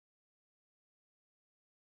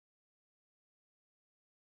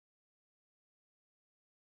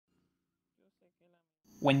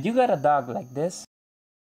When you got a dog like this,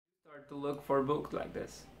 start to look for books like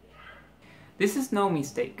this. This is no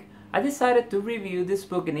mistake. I decided to review this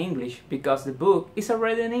book in English because the book is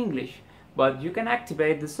already in English, but you can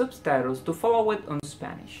activate the subtitles to follow it in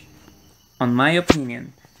Spanish. On my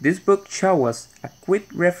opinion, this book shows us a quick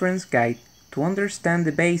reference guide to understand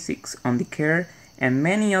the basics on the care and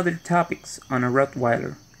many other topics on a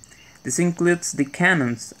Rottweiler. This includes the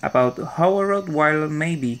canons about how a Rottweiler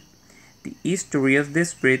may be, the history of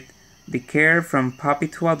this breed, the care from puppy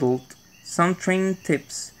to adult, some training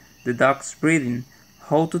tips, the dog's breeding,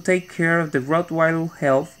 how to take care of the Rottweiler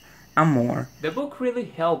health, and more. The book really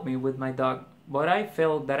helped me with my dog, but I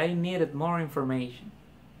felt that I needed more information.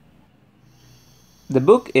 The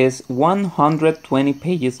book is 120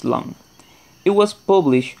 pages long. It was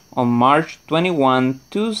published on March 21,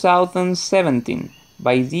 2017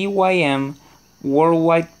 by DYM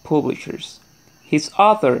Worldwide Publishers. His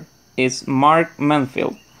author is Mark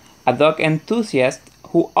Manfield, a dog enthusiast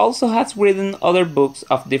who also has written other books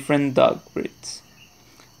of different dog breeds.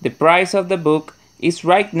 The price of the book is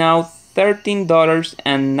right now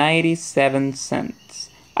 $13.97.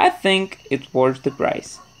 I think it's worth the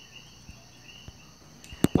price.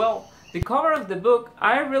 Well, the cover of the book,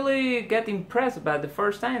 I really get impressed about the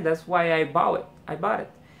first time. That's why I bought it.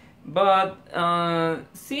 But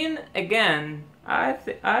seeing again, I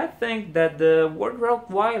think that the word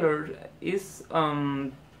Rottweiler is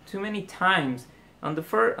too many times. On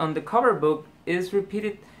the cover book is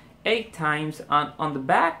repeated 8 times. On the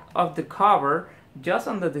back of the cover, just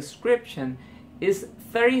on the description, is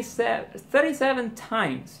 37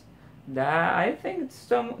 times. That I think it's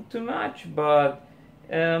too much, but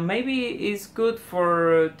maybe it's good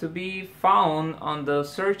to be found on the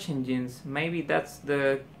search engines. Maybe that's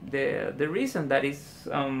the reason that it's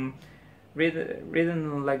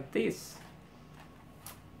written like this.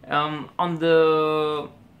 On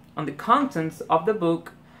the contents of the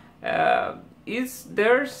book, is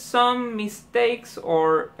there some mistakes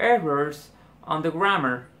or errors on the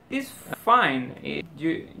grammar? It's fine.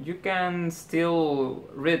 You can still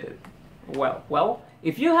read it well.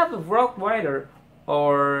 If you have a Rottweiler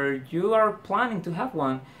or you are planning to have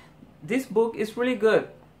one, this book is really good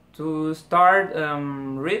to start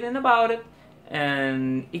reading about it,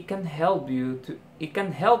 and it can help you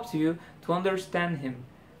to understand him.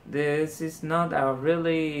 This is not a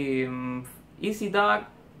really easy dog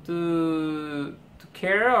to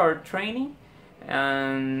care or training,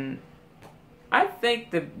 and I think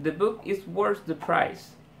the book is worth the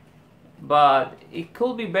price. But it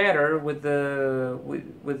could be better with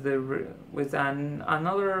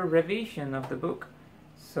another revision of the book.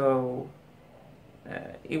 So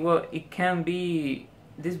this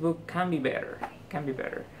book can be better.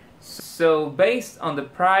 So based on the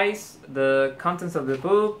price, the contents of the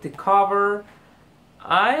book, the cover,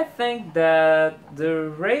 I think that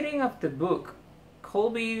the rating of the book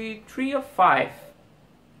could be 3 or 5,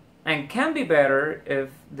 and can be better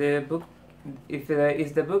if the book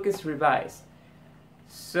is revised.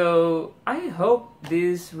 So I hope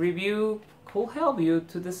this review could help you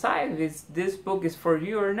to decide if this book is for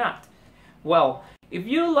you or not. Well, if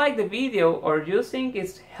you like the video or you think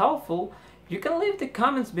it's helpful, you can leave the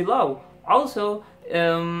comments below. Also,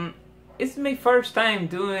 it's my first time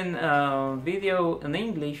doing a video in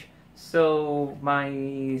English, so my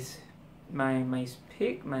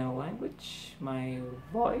language, my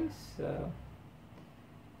voice,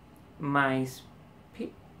 my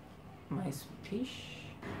speech.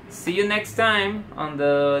 See you next time on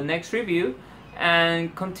the next review,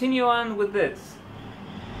 and continue on with this.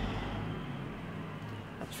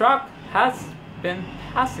 A truck has been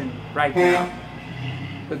passing right now.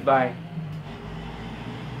 Goodbye.